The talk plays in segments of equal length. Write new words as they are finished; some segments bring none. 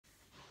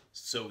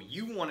So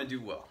you want to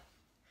do well.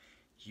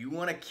 You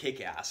want to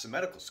kick ass in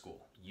medical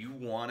school. You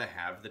want to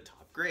have the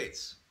top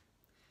grades.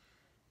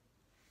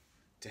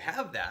 To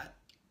have that,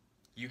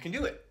 you can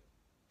do it,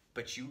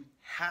 but you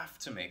have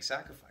to make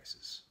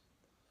sacrifices.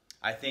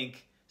 I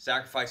think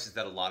sacrifices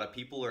that a lot of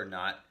people are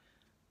not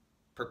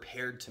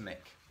prepared to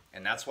make,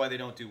 and that's why they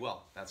don't do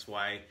well. That's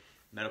why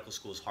medical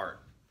school is hard.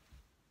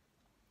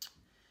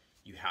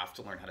 You have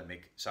to learn how to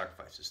make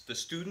sacrifices. The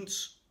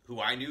students who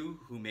I knew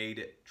who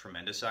made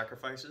tremendous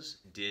sacrifices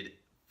did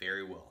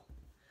very well.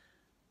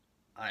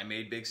 I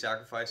made big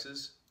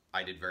sacrifices.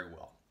 I did very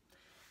well.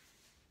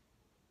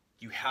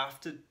 You have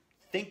to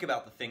think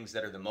about the things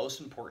that are the most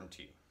important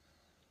to you.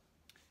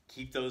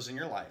 Keep those in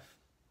your life.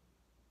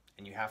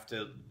 And you have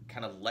to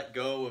kind of let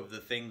go of the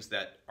things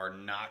that are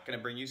not going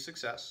to bring you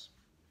success,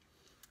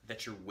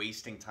 that you're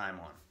wasting time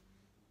on.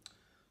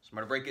 So I'm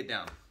going to break it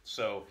down.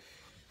 So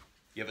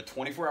you have a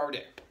 24-hour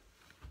day.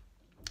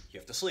 You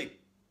have to sleep.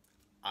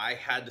 I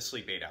had to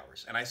sleep 8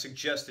 hours, and I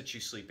suggest that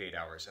you sleep 8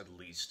 hours at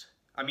least.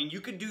 I mean,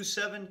 you could do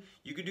 7,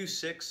 you could do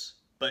 6,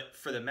 but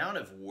for the amount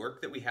of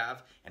work that we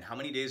have and how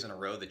many days in a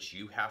row that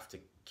you have to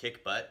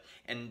kick butt,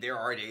 and there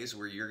are days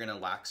where you're gonna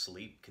lack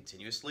sleep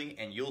continuously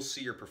and you'll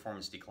see your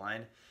performance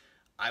decline,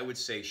 I would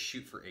say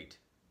shoot for 8.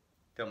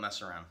 Don't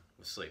mess around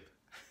with sleep.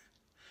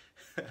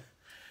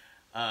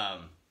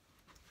 Because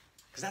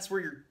that's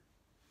where you're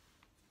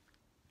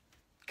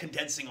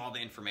condensing all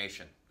the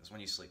information, is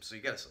when you sleep. So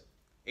you gotta sleep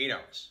 8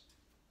 hours.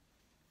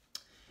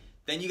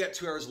 Then you got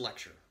 2 hours of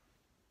lecture.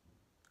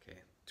 Okay,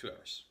 2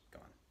 hours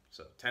gone.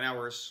 So 10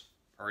 hours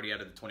already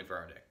out of the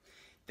 24-hour day.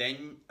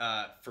 Then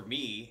for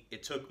me,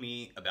 it took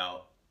me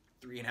about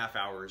 3.5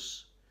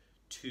 hours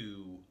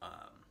to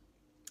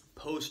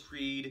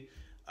post-read,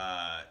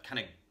 kind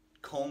of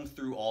comb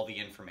through all the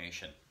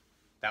information.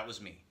 That was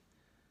me.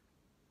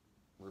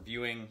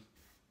 Reviewing,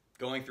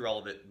 going through all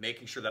of it,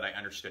 making sure that I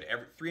understood.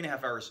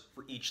 3.5 hours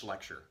for each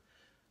lecture.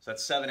 So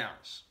that's 7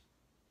 hours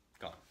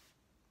gone.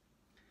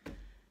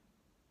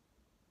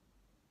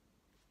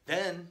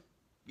 Then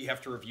you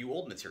have to review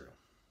old material.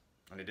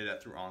 And I did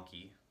that through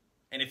Anki.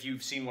 And if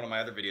you've seen one of my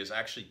other videos, I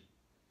actually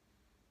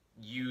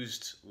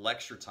used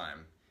lecture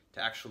time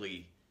to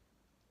actually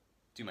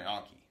do my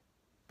Anki.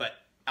 But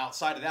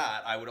outside of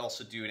that, I would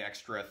also do an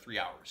extra 3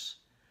 hours.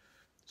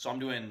 So I'm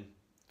doing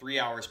 3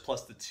 hours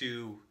plus the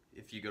 2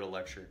 if you go to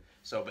lecture.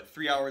 So, but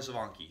 3 hours of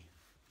Anki.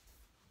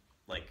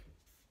 Like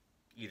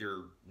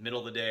either middle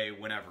of the day,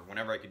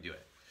 whenever I could do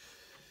it.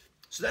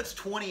 So that's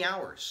 20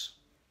 hours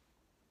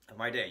of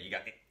my day. You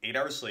got 8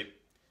 hours sleep,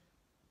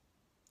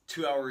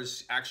 2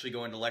 hours actually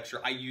going to lecture.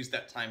 I use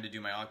that time to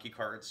do my Anki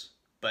cards,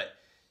 but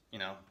you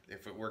know,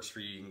 if it works for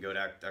you, you can go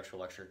to actual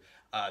lecture.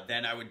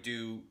 Then I would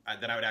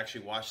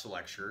actually watch the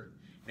lecture,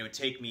 and it would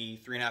take me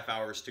 3.5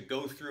 hours to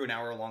go through an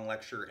hour-long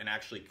lecture and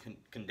actually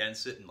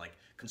condense it and like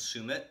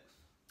consume it.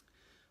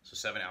 So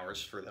 7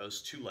 hours for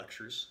those 2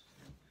 lectures.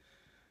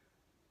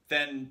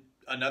 Then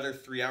another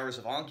 3 hours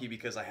of Anki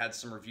because I had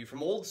some review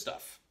from old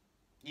stuff.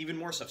 Even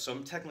more stuff. So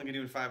I'm technically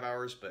doing 5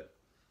 hours, but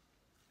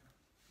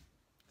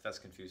if that's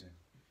confusing,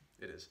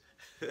 it is.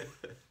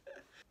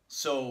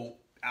 So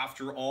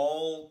after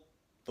all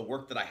the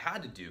work that I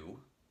had to do,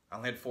 I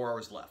only had 4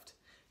 hours left.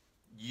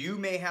 You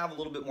may have a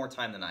little bit more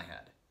time than I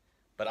had,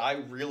 but I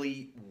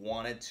really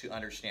wanted to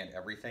understand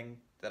everything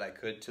that I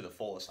could to the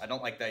fullest. I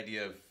don't like the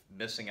idea of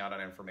missing out on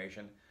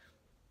information.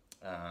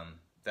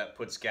 That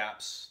puts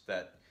gaps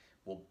that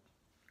will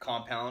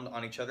compound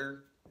on each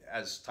other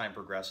as time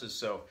progresses.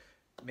 So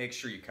make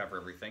sure you cover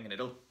everything, and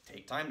it'll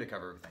take time to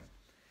cover everything.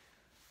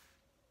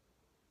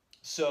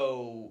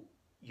 So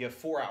you have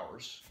 4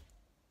 hours.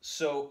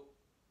 So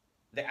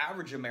the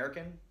average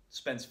American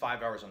spends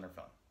 5 hours on their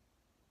phone.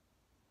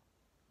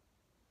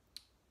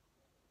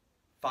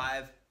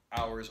 5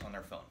 hours on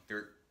their phone.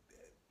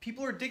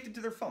 People are addicted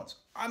to their phones.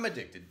 I'm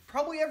addicted.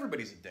 Probably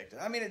everybody's addicted.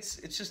 I mean, it's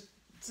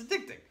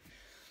addicting.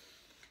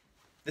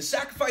 The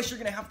sacrifice you're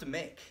gonna have to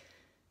make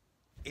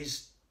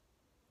is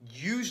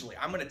usually,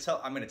 I'm gonna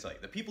tell you,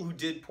 the people who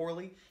did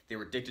poorly, they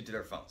were addicted to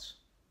their phones.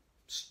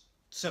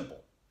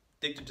 Simple,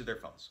 addicted to their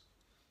phones.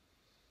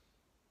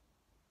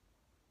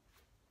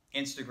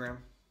 Instagram,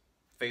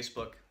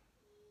 Facebook,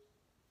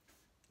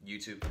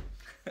 YouTube.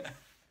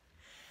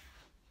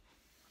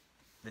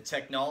 The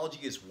technology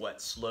is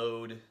what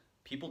slowed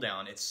people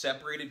down. It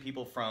separated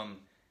people from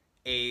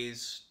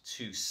A's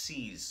to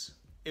C's.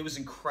 It was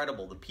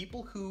incredible. The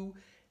people who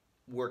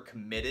were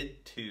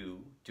committed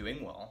to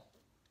doing well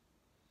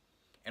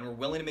and were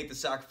willing to make the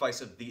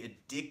sacrifice of the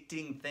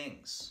addicting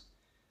things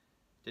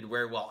did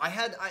very well.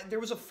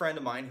 There was a friend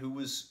of mine who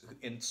was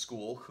in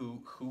school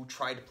who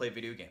tried to play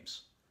video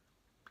games.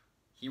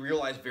 He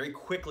realized very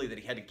quickly that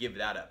he had to give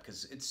that up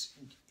because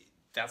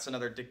that's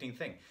another addicting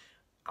thing.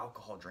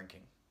 Alcohol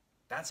drinking.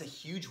 That's a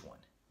huge one.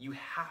 You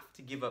have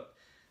to give up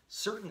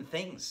certain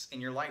things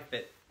in your life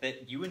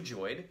that you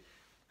enjoyed.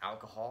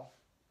 Alcohol,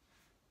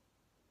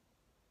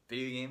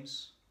 video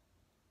games,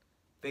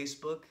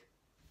 Facebook,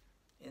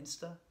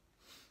 Insta.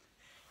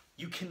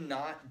 You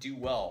cannot do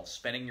well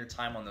spending your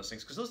time on those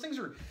things because those things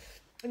are,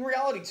 in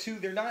reality too,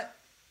 they're not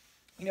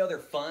you know, they're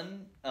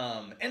fun.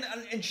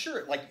 And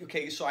sure, like,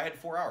 okay, so I had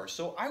 4 hours.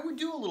 So I would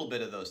do a little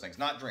bit of those things,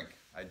 not drink.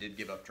 I did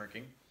give up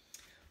drinking.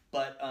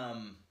 But,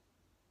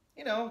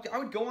 you know, I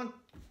would go on,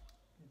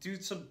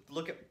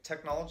 look at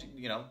technology,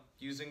 you know,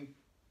 using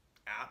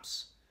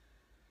apps,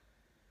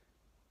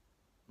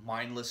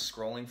 mindless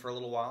scrolling for a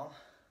little while.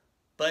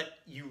 But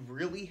you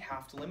really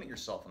have to limit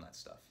yourself on that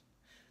stuff.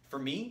 For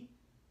me,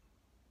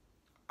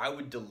 I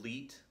would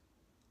delete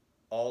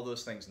all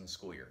those things in the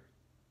school year.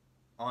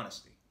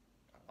 Honestly,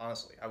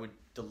 I would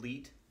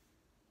delete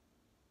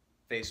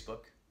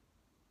Facebook,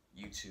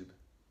 YouTube,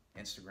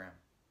 Instagram,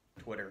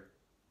 Twitter.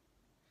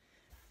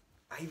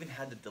 I even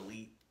had to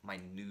delete my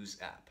news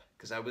app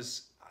because I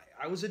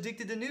was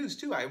addicted to news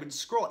too. I would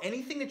scroll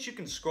anything that you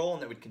can scroll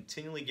and that would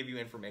continually give you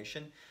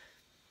information.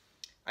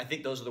 I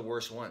think those are the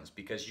worst ones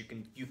because you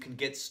can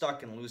get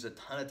stuck and lose a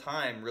ton of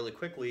time really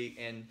quickly,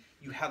 and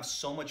you have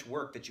so much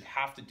work that you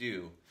have to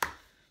do.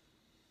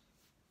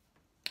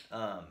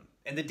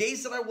 And the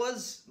days that I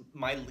was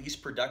my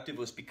least productive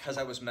was because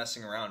I was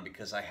messing around,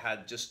 because I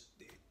had just,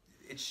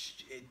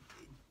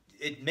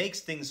 it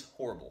makes things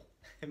horrible.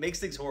 It makes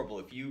things horrible.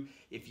 If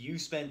you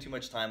spend too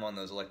much time on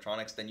those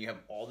electronics, then you have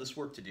all this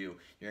work to do.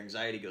 Your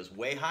anxiety goes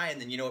way high, and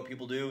then you know what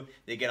people do?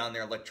 They get on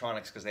their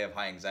electronics because they have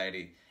high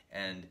anxiety,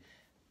 and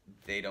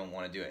they don't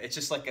want to do it. It's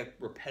just like a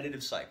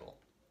repetitive cycle.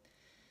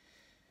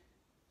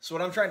 So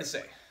what I'm trying to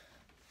say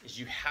is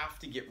you have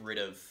to get rid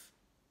of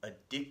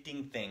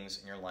addicting things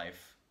in your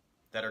life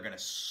that are going to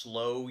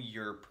slow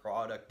your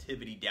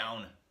productivity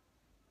down.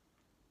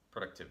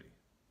 Productivity.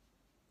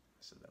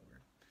 I said that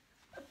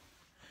weird.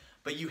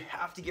 But you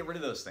have to get rid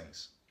of those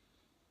things.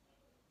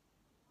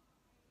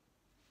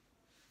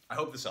 I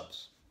hope this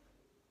helps.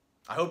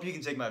 I hope you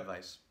can take my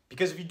advice.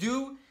 Because if you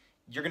do,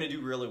 you're going to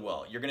do really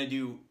well. You're going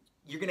to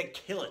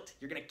kill it.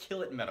 You're going to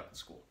kill it in medical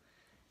school.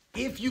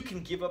 If you can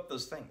give up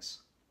those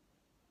things.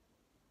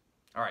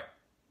 All right.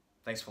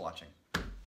 Thanks for watching.